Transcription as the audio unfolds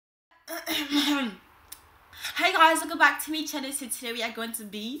Hey guys, welcome back to my channel. So today we are going to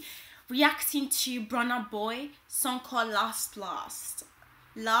be reacting to Burna Boy song called Last.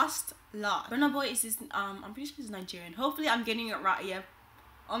 Burna Boy is this I'm pretty sure he's Nigerian. Hopefully I'm getting it right, yeah.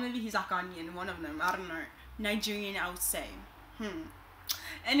 Or maybe he's Ghanaian, one of them, I don't know. Nigerian, I would say.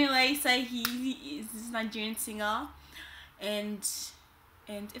 Anyway, so he is this Nigerian singer, and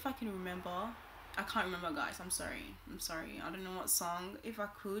if I can remember, I can't remember, guys. I'm sorry. I don't know what song. If I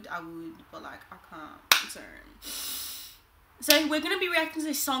could, I would, but like I can't. I'm sorry. So we're gonna be reacting to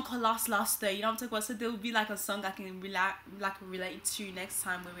a song called Last though. You know what I'm talking about? So there will be like a song I can relate to next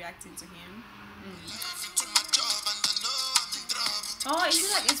time we're reacting to him. Oh, is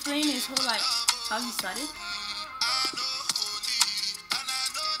it like explaining his whole like how he started?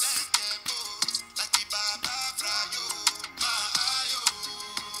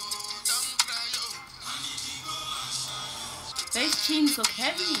 Those tunes look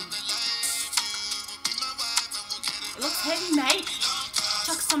heavy. It looks heavy, mate.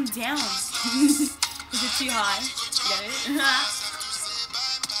 Chuck some down. Is it too high? Get it?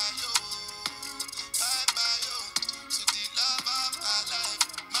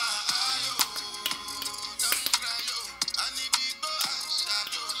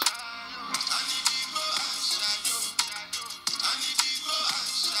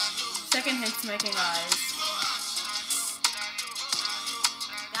 Secondhand smoking, guys.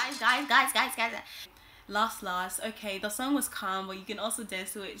 Guys. Last. Okay, the song was calm, but you can also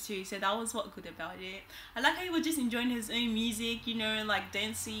dance to it too. So that was what good about it. I like how he was just enjoying his own music, you know, like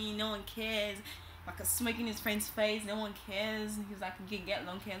dancing. No one cares. Like smoking his friend's face, no one cares. He was like, you can get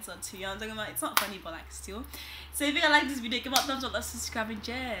lung cancer too. I'm talking about, it's not funny, but like still. So if you guys like this video, give up a thumbs up, let's subscribe and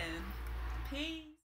share. Peace.